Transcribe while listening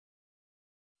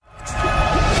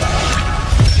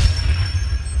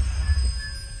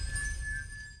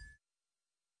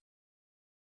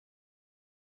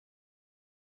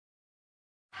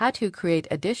how to create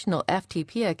additional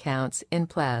FTP accounts in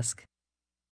Plesk.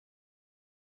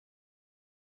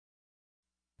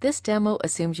 This demo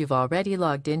assumes you've already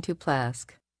logged into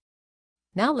Plesk.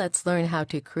 Now let's learn how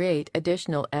to create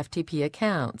additional FTP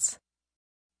accounts.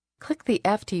 Click the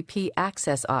FTP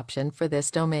Access option for this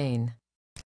domain.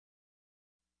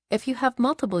 If you have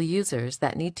multiple users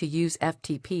that need to use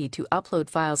FTP to upload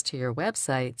files to your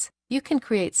websites, you can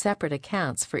create separate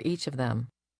accounts for each of them.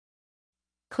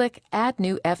 Click Add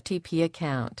New FTP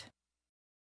Account.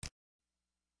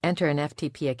 Enter an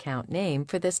FTP account name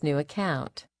for this new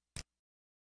account.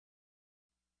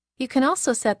 You can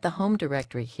also set the home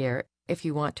directory here if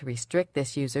you want to restrict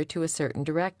this user to a certain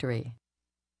directory.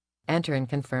 Enter and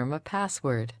confirm a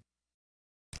password.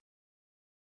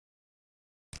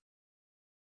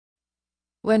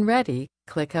 When ready,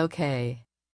 click OK.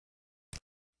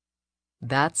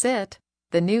 That's it.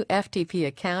 The new FTP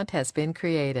account has been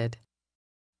created.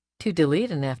 To delete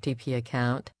an FTP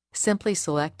account, simply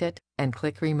select it and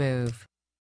click Remove.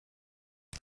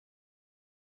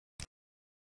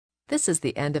 This is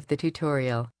the end of the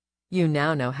tutorial. You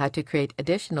now know how to create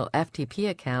additional FTP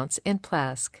accounts in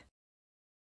Plesk.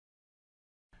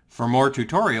 For more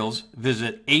tutorials,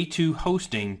 visit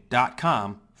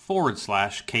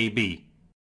a2hosting.com/KB.